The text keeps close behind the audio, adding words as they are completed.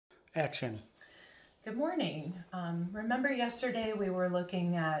Action. Good morning. Remember yesterday we were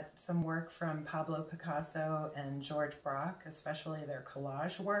looking at some work from Pablo Picasso and George Braque, especially their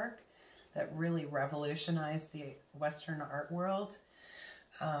collage work that really revolutionized the Western art world.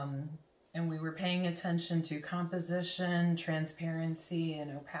 And we were paying attention to composition, transparency,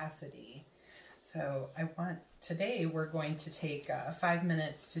 and opacity. So today we're going to take 5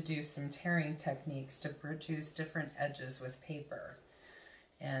 minutes to do some tearing techniques to produce different edges with paper.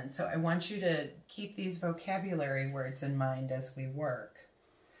 And so I want you to keep these vocabulary words in mind as we work.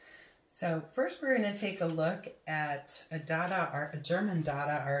 So first we're going to take a look at a German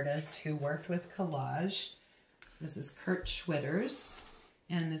Dada artist who worked with collage. This is Kurt Schwitters,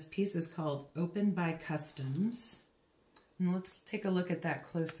 and this piece is called Open by Customs. And let's take a look at that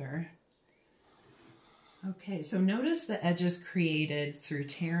closer. Okay, so notice the edges created through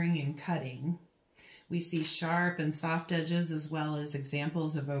tearing and cutting. We see sharp and soft edges as well as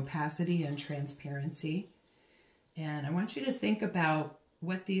examples of opacity and transparency. And I want you to think about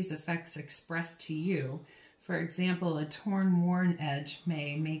what these effects express to you. For example, a torn, worn edge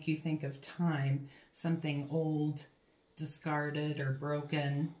may make you think of time, something old, discarded, or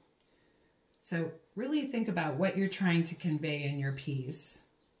broken. So really think about what you're trying to convey in your piece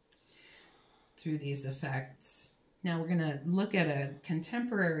through these effects. Now we're going to look at a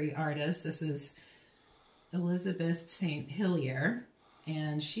contemporary artist. This is Elizabeth St. Hilaire,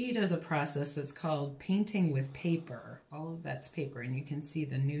 and she does a process that's called painting with paper. All of that's paper, and you can see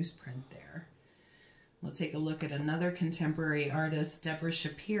the newsprint there. We'll take a look at another contemporary artist, Deborah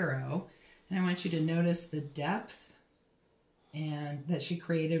Shapiro, and I want you to notice the depth and that she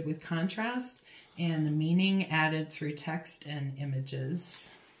created with contrast and the meaning added through text and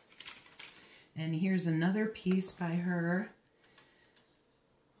images. And here's another piece by her.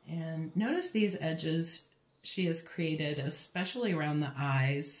 And notice these edges she has created, especially around the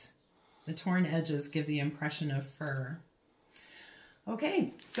eyes. The torn edges give the impression of fur.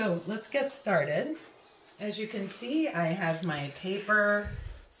 Okay, so let's get started. As you can see, I have my paper,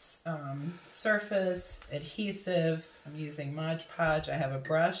 surface, adhesive. I'm using Mod Podge. I have a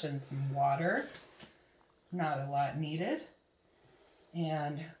brush and some water. Not a lot needed.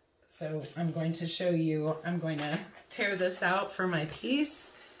 And so I'm going to show you, I'm going to tear this out for my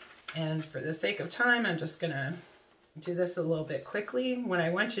piece. And for the sake of time, I'm just going to do this a little bit quickly. What I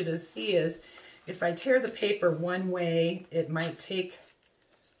want you to see is if I tear the paper one way, it might take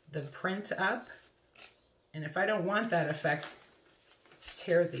the print up. And if I don't want that effect, let's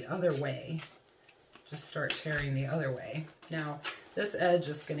tear it the other way. Just start tearing the other way. Now, this edge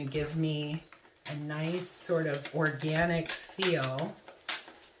is going to give me a nice sort of organic feel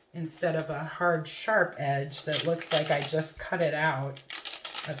instead of a hard, sharp edge that looks like I just cut it out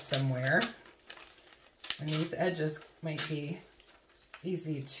of somewhere. And these edges might be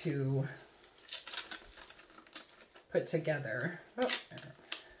easy to put together. Oh, so,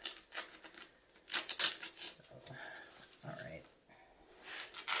 all right.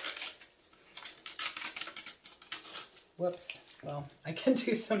 Whoops. Well, I can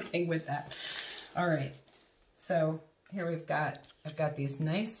do something with that. All right. So here I've got these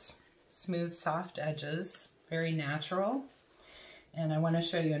nice, smooth, soft edges, very natural. And I want to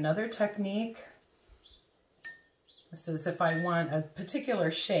show you another technique. This is if I want a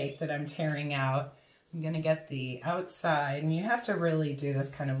particular shape that I'm tearing out. I'm going to get the outside, and you have to really do this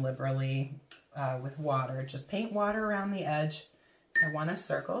kind of liberally with water. Just paint water around the edge. I want a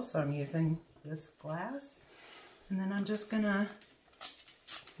circle, so I'm using this glass. And then I'm just going to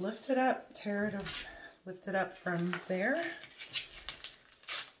lift it up, lift it up from there.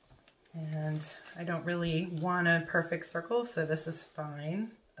 And I don't really want a perfect circle, so this is fine.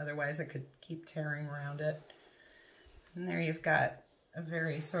 Otherwise, I could keep tearing around it. And there you've got a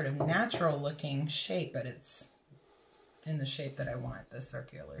very sort of natural looking shape, but it's in the shape that I want, the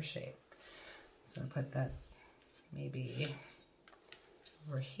circular shape. So I'll put that maybe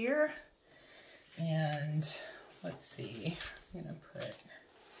over here. And let's see, I'm gonna put,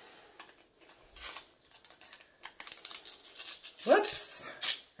 whoops,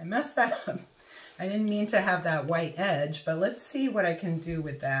 I messed that up. I didn't mean to have that white edge, but let's see what I can do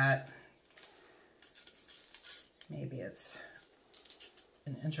with that. Maybe it's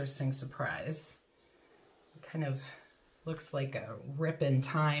an interesting surprise. It kind of looks like a rip in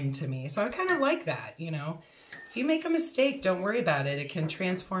time to me. So I kind of like that, you know. If you make a mistake, don't worry about it. It can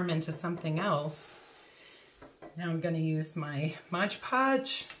transform into something else. Now I'm going to use my Mod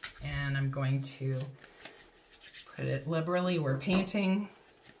Podge, and I'm going to put it liberally. We're painting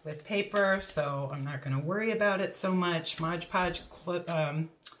with paper, so I'm not going to worry about it so much. Mod Podge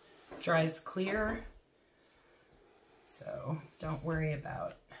dries clear, so don't worry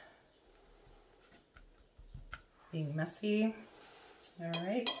about being messy. All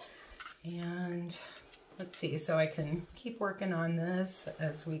right, and let's see, so I can keep working on this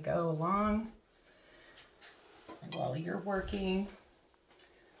as we go along and while you're working.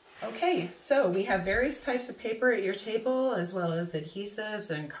 Okay, so we have various types of paper at your table, as well as adhesives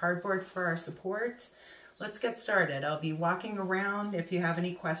and cardboard for our supports. Let's get started. I'll be walking around. If you have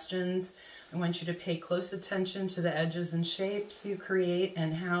any questions, I want you to pay close attention to the edges and shapes you create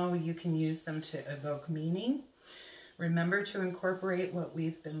and how you can use them to evoke meaning. Remember to incorporate what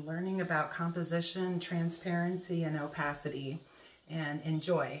we've been learning about composition, transparency, and opacity, and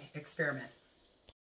enjoy, experiment.